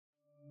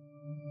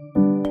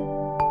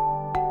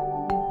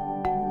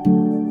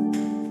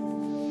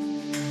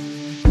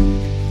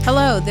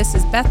Hello, this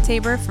is Beth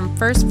Tabor from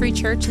First Free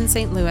Church in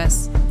St.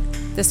 Louis.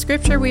 The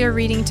scripture we are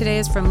reading today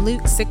is from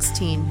Luke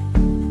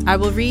 16. I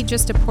will read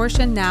just a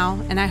portion now,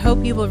 and I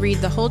hope you will read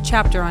the whole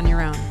chapter on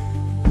your own.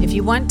 If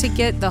you want to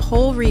get the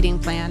whole reading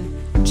plan,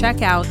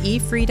 check out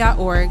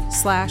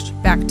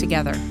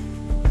efree.org/backtogether.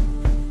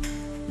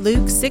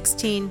 Luke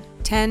 16,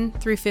 10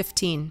 through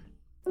 15.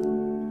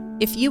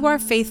 If you are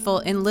faithful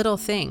in little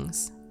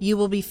things, you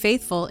will be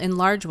faithful in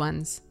large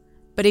ones.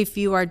 But if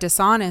you are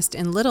dishonest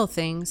in little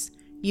things,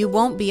 you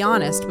won't be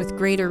honest with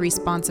greater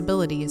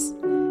responsibilities.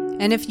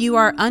 And if you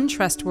are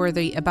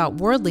untrustworthy about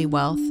worldly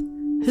wealth,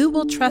 who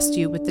will trust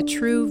you with the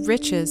true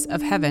riches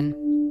of heaven?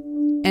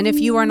 And if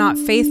you are not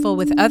faithful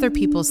with other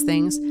people's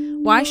things,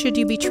 why should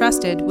you be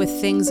trusted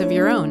with things of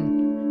your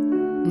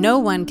own? No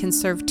one can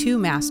serve two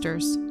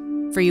masters,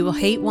 for you will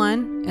hate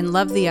one and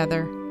love the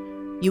other.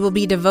 You will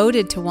be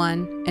devoted to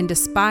one and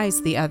despise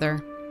the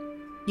other.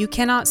 You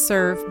cannot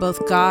serve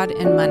both God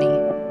and money.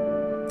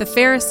 The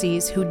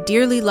Pharisees, who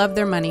dearly loved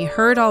their money,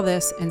 heard all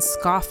this and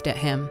scoffed at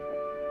him.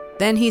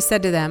 Then he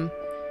said to them,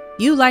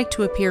 "You like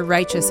to appear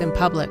righteous in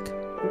public,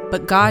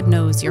 but God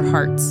knows your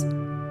hearts.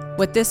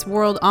 What this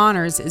world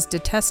honors is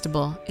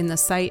detestable in the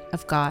sight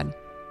of God."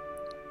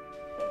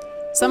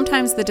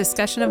 Sometimes the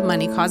discussion of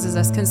money causes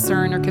us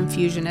concern or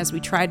confusion as we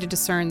try to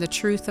discern the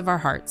truth of our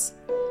hearts.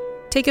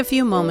 Take a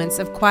few moments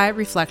of quiet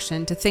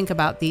reflection to think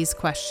about these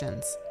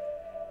questions.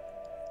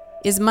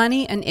 Is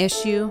money an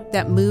issue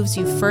that moves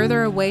you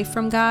further away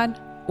from God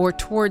or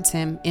towards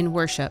Him in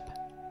worship?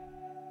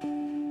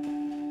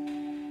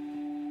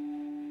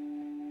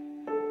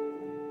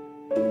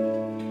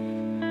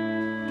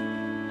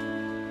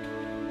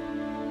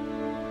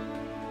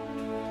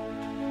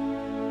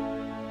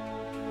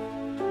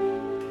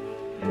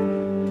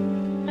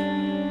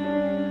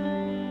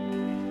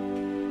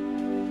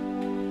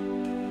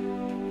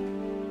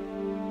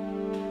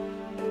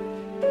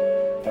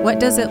 What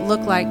does it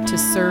look like to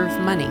serve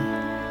money?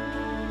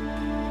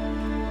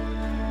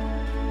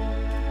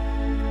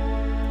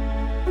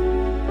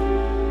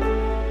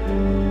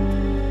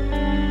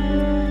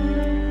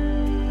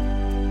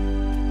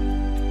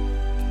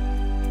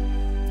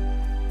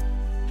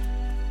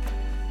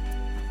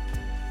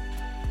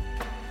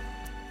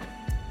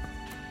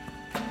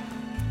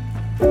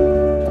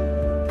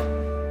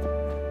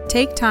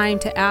 Take time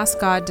to ask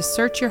God to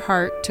search your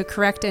heart to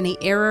correct any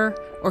error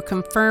or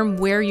confirm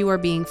where you are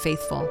being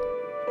faithful.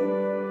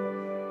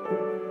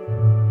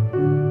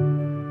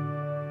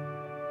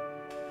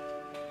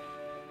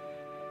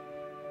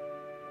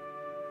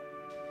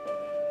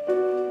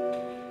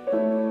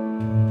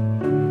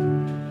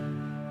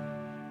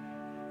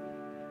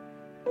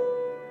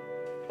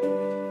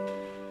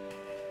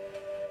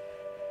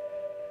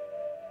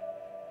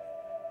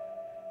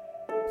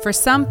 For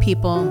some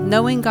people,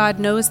 knowing God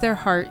knows their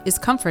heart is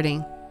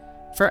comforting.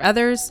 For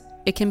others,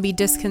 it can be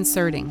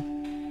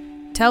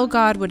disconcerting. Tell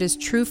God what is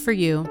true for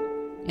you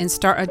and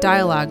start a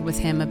dialogue with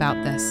Him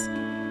about this.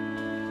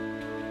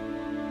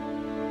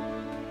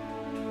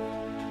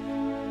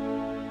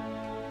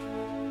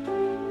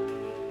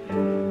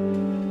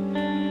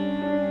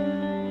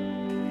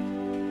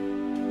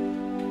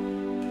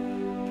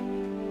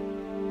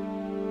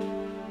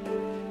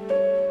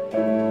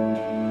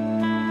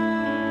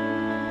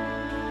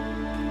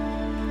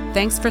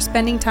 Thanks for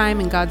spending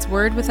time in God's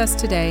Word with us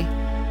today.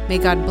 May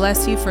God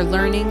bless you for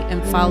learning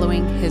and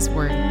following His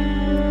Word.